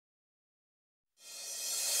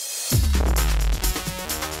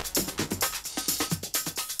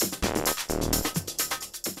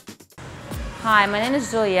Hi, my name is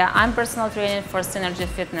Julia. I'm personal trainer for Synergy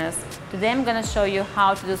Fitness. Today I'm going to show you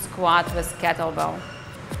how to do squat with kettlebell.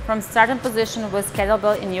 From starting position with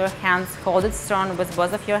kettlebell in your hands, hold it strong with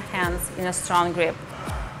both of your hands in a strong grip.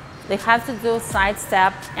 You have to do side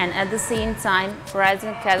step and at the same time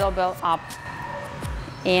rising kettlebell up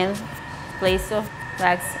and place your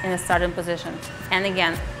legs in a starting position. And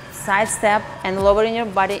again, side step and lowering your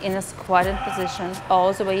body in a squatting position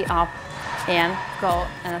all the way up and go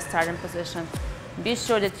in a starting position. Be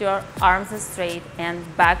sure that your arms are straight and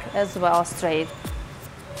back as well straight.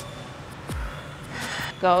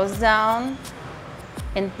 Goes down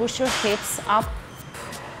and push your hips up.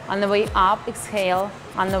 On the way up, exhale.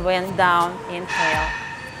 On the way down, inhale.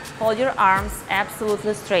 Hold your arms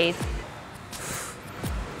absolutely straight.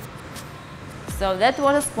 So that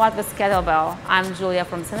was a squat with kettlebell. I'm Julia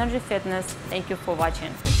from Synergy Fitness. Thank you for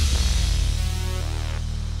watching.